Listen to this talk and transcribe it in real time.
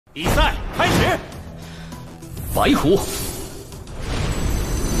比赛开始。白虎，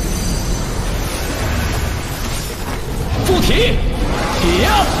附体，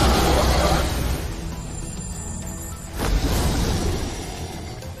呀！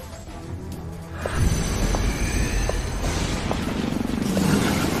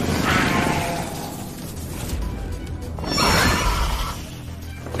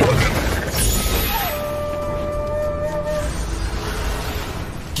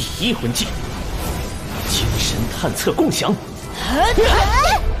第一魂技，精神探测共享。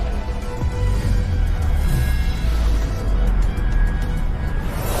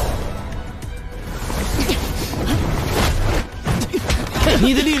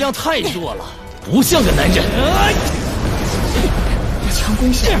你的力量太弱了，不像个男人。强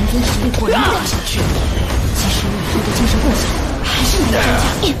攻显人均实力果然不要小觑，即使有以后的精神共享，还是难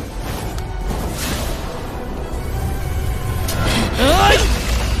以增加。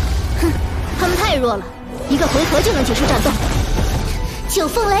哼，他们太弱了，一个回合就能结束战斗。九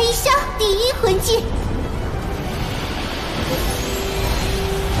凤来一箫，第一魂技。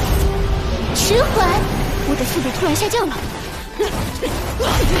迟缓，我的速度突然下降了。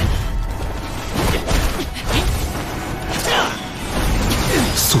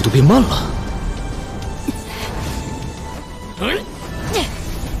速度变慢了。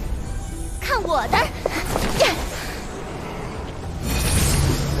看我的！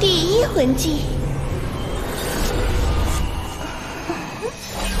第一魂技。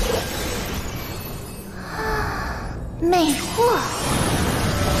魅惑。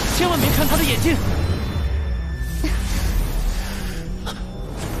千万别看他的眼睛。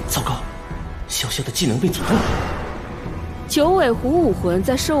糟糕，小小的技能被阻断了。九尾狐武魂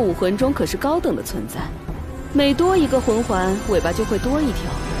在兽武魂中可是高等的存在，每多一个魂环，尾巴就会多一条，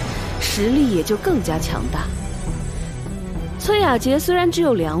实力也就更加强大。崔雅洁虽然只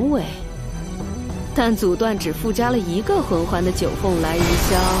有2尾，但阻断只附加了1个魂环的九凤来一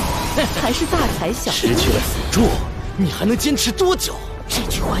箫，还是大材小用。失去了辅助，你还能坚持多久？这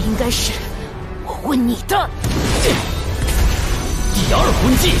句话应该是我问你的。第二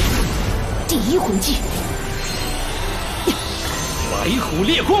魂技，第一魂技。白虎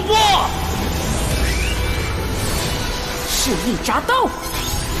烈光波，势力铡刀。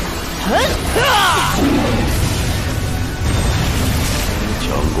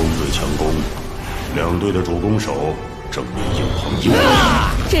强攻对强攻，两队的主攻手正面硬碰硬。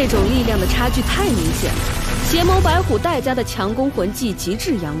这种力量的差距太明显了。邪眸白虎带家的强攻魂技极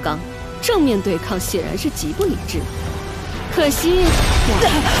致阳刚，正面对抗显然是极不理智。可惜，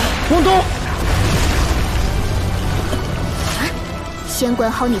汪东，先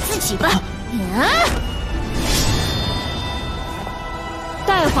管好你自己吧。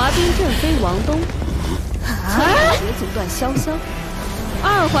戴华斌震飞王东，崔雅洁阻断潇潇。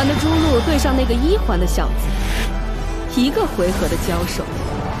2环的朱露对上那个1环的小子，1个回合的交手，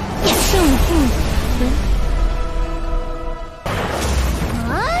胜负已分。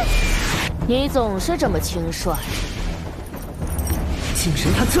你总是这么轻率。精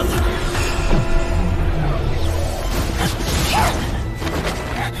神探测，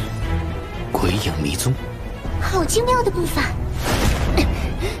鬼影迷踪，好精妙的步伐。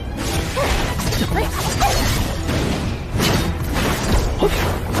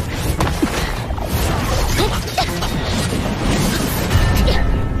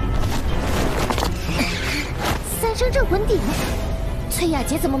3声镇魂鼎，崔雅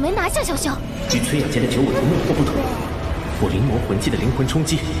洁怎么没拿下潇潇？与崔雅洁的九尾狐魅惑不同，我灵魔魂技的灵魂冲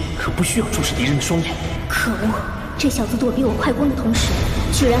击可不需要注视敌人的双眼。可恶，这小子躲避我快攻的同时，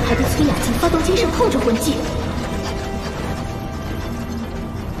居然还对崔雅洁发动精神控制魂技。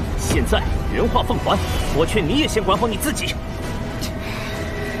现在原化凤环，我劝你也先管好你自己。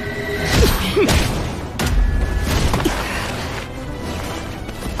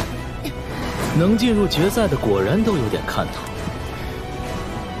能进入决赛的果然都有点看头。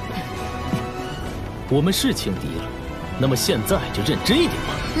我们是轻敌了，那么现在就认真一点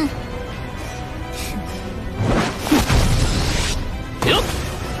吧。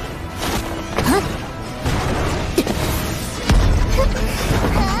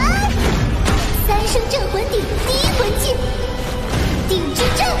3声镇魂鼎，第一魂技，鼎之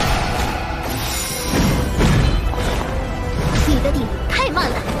阵。你的鼎太慢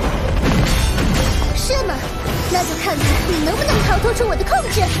了。是吗？那就看看你能不能逃脱出我的控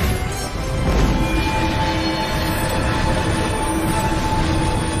制。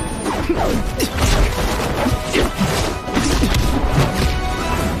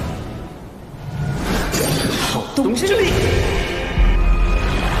好东之力。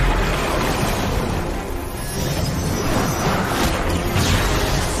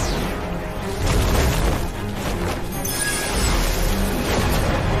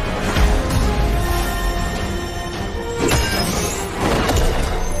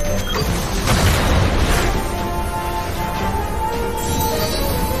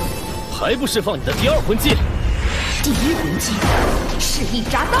还不释放你的第二魂技？第一魂技，是一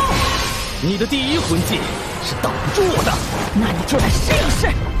铡刀。你的第一魂技是挡不住我的，那你就来试一试。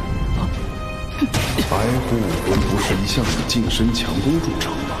白虎武魂不是一向以近身强攻著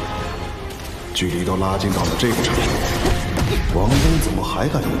称吗？距离都拉近到了这个程度，王东怎么还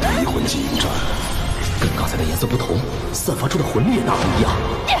敢用第一魂技应战？跟刚才的颜色不同，散发出的魂力也大不一样。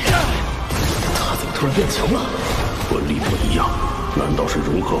他怎么突然变强了？魂力不一样，难道是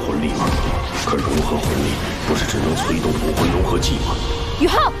融合魂力吗？可融合魂力不是只能催动武魂融合技吗？宇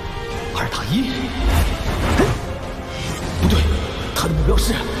浩，二打一？不对，他的目标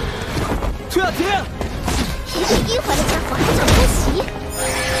是退啊停！一个一环的家伙还想偷袭，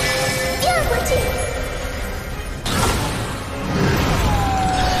第二魂技。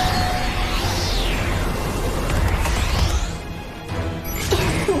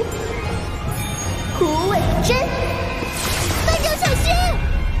胡伟真，分钟小心！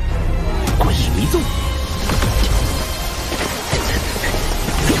诡异迷踪。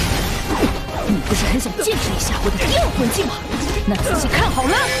你不是很想见识一下我的第二魂技吗？那仔细看好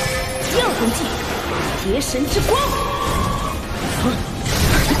了，第二魂技，邪神之光。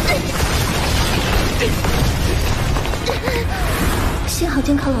幸好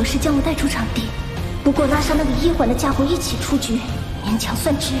监考老师将我带出场地，不过拉上那个一环的家伙一起出局，勉强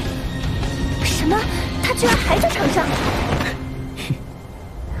算值。什么？他居然还在场上！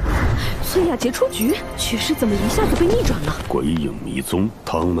崔雅洁出局，局势怎么一下子被逆转了？鬼影迷踪，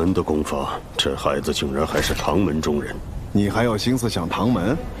唐门的功法，这孩子竟然还是唐门中人。你还有心思想唐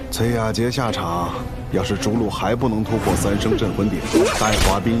门？崔雅洁下场，要是逐鹿还不能突破3声镇魂点，带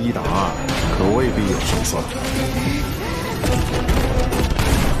滑冰1打2，可未必有胜算。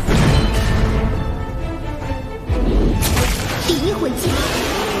第一魂技，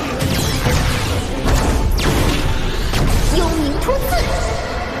幽冥突刺。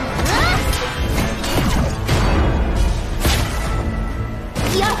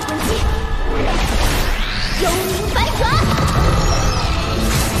第二魂技，幽冥反转。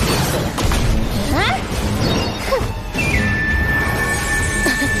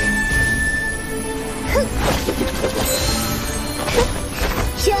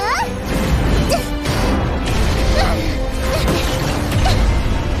神！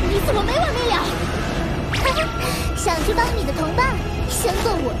你怎么没完没了？想去帮你的同伴，先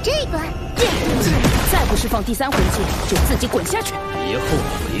过我这一关。第二魂技，再不释放第三魂技，就自己滚下去。别后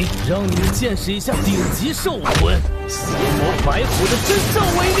悔，让你们见识一下顶级兽武魂邪魔白虎的真正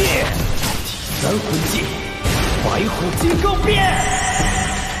威力。第三魂技，白虎金刚变。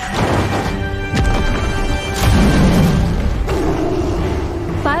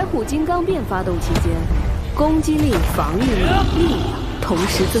白虎金刚变发动期间，攻击力、防御力、力量同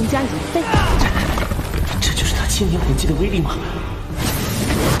时增加1倍。这就是他千年魂技的威力吗？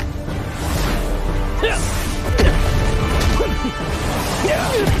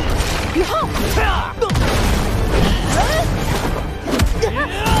宇浩，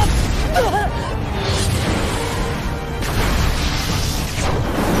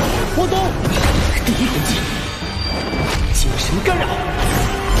我懂。第一魂技，精神干扰。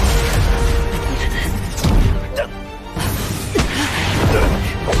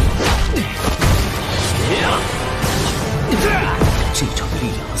这一招的力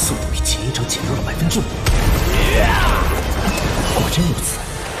量和速度比前一招减弱了5%。果真如此。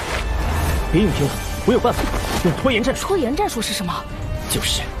别硬拼了，我有办法，用拖延战术。拖延战术是什么？就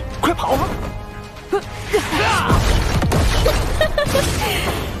是快跑啊！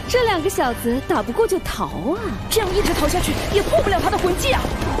这两个小子打不过就逃啊！这样一直逃下去也破不了他的魂技啊！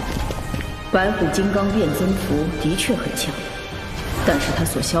白虎金刚变增幅的确很强，但是他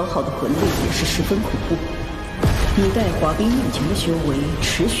所消耗的魂力也是十分恐怖。以戴华斌目前的修为，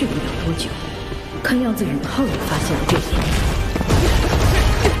持续不了多久。看样子宇浩也发现了这点。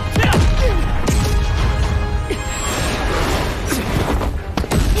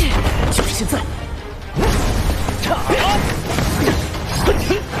就是现在！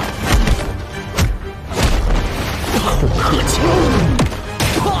恐吓枪！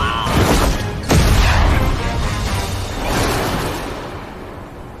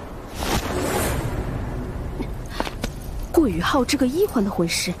过宇浩这个1环的魂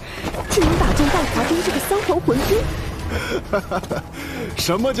师，竟能打中戴华斌这个3环魂兵。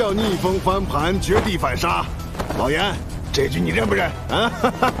什么叫逆风翻盘、绝地反杀？老严，这局你认不认？啊！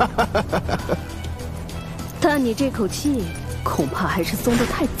但你这口气，恐怕还是松得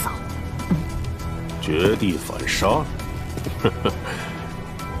太早。绝地反杀？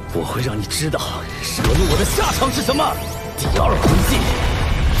我会让你知道惹怒我的下场是什么。第2魂技，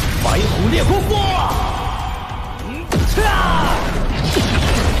白虎烈火波！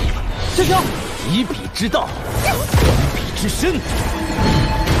这招以彼之道，还彼之身。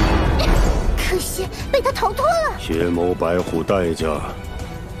可惜被他逃脱了。邪眸白虎戴家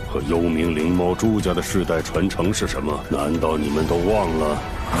和幽冥灵猫朱家的世代传承是什么？难道你们都忘了？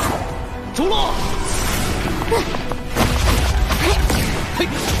出路！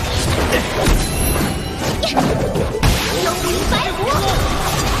幽冥白虎